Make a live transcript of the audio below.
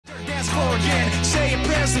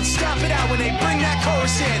prayers and stop it out when they bring that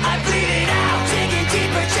chorus in. I bleed it out, digging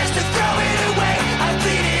deeper just to throw it away. I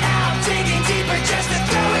bleed it out, digging deeper just to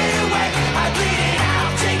throw it away. I bleed it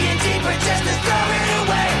out, digging deeper just to throw it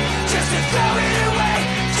away. Just to throw it away,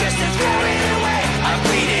 just to throw it away. I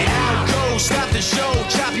bleed it out. Go, stop the show,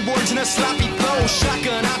 choppy words and a sloppy flow.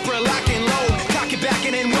 Shotgun opera, lock and load, cock it back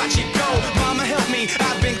and then watch it go. Mama help me,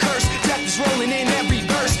 I've been cursed. Death is rolling in every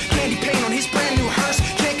verse. Candy paint on his brand new hearse.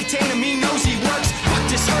 Can't contain him, he knows he works. Fuck,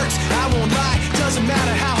 this hurts, I won't lie. Doesn't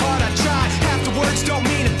matter how hard I try. Half the words don't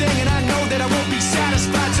mean a thing, and I know that I won't be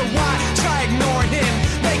satisfied. So why try ignoring him?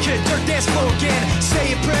 Make a dirt dance floor again. Say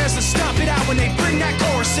your prayers and stop it out when they bring that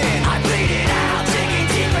chorus in. I bleed it out, digging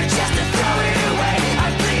deeper just to throw it away. I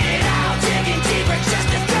bleed it out, digging deeper just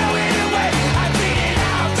to throw it away. I bleed it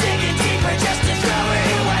out, digging deeper just to throw it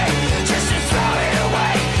away. Just to throw it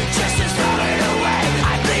away, just to throw it away.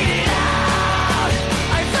 I bleed it out.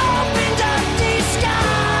 I've opened up these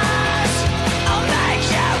scars. I'll make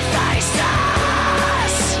you face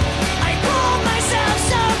us. I pull myself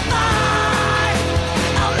so far.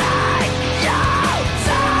 I'll make you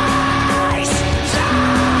face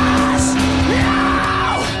us. No!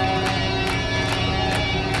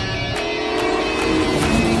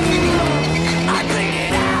 I bleed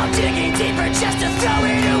it out, digging deeper just to throw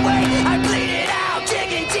it away. I bleed it out,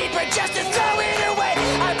 digging deeper just to throw it away.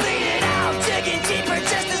 I bleed it out, digging deeper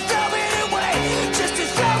just to throw it away. Just to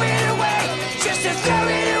throw it away, just to throw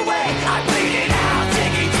it away. I bleed it out,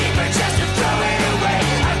 digging deeper just to throw it away.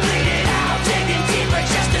 I bleed it out, digging deeper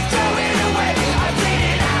just to throw it away. I bleed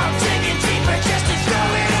it out, digging deeper just to throw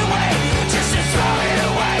it away. Just to throw it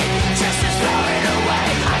away, just to throw it away.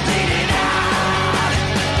 I bleed it out.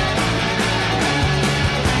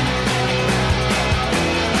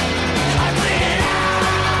 I bleed it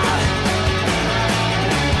out.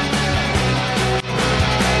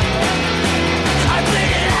 I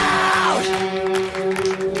bleed it out.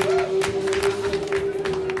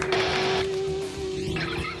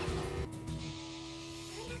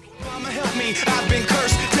 Mama help me, I've been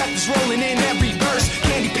cursed. Death is rolling in every verse.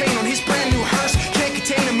 Candy paint on his brand new hearse. Can't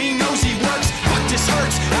contain him, he knows he works. Fuck, this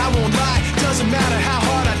hurts, I won't lie. Doesn't matter how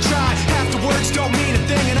hard I try. Half the words don't mean a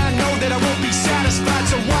thing, and I know that I won't be satisfied.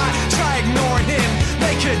 So why try ignoring him?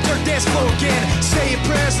 Make a dirt dance floor again. Say your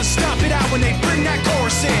prayers and stop it out when they bring that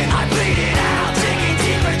chorus in. I bleed it out, digging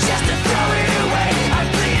deeper just to throw it away. I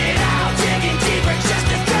bleed it out, digging deeper just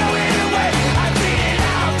to throw it away. I bleed it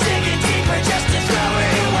out, digging deeper just to throw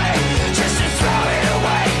it away. Just to throw it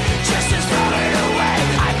away, just to throw it away.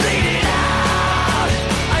 I bleed it out.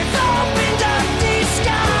 I've opened up these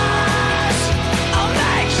scars. I'll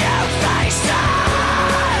make you face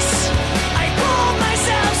us. I pull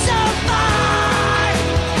myself so far.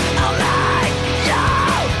 I'll make you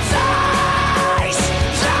face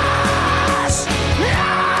us. No!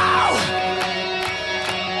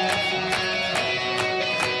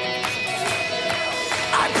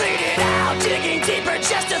 I bleed it out, digging deeper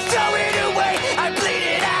just to throw it away. I bleed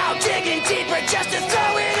it out, digging deeper just to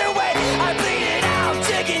throw it away. I bleed it out,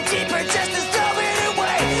 digging deeper just to throw it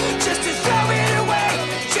away. Just to throw it away,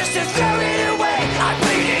 just to throw it away. I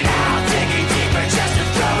bleed it out, digging deeper just to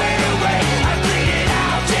throw it away. I bleed it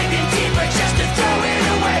out, digging deeper just to throw it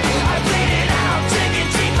away. I bleed it out, digging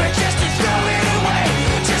deeper just to throw it away.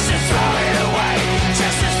 Just to throw it away,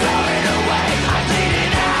 just to throw it away. I bleed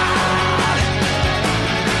it out.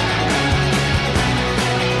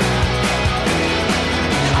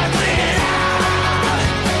 I bleed it out.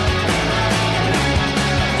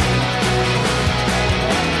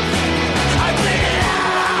 I bleed it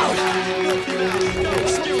out. No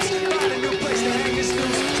excuse, find a new place to hang this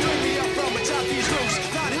noose. String me up from atop these roofs.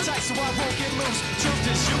 Knot it tight so I won't get loose.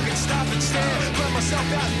 Truth is you can stop and stare. Burn myself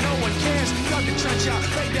out and no one cares. Dug a trench out,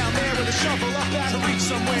 lay down there with a shovel up out of reach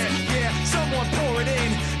somewhere. Yeah, someone pour it in.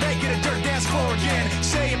 Make it a dirt dance floor again.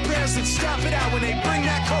 Say your prayers and stop it out when they bring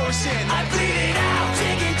that chorus in. I bleed it out,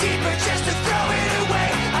 digging deeper just to throw it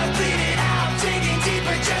away.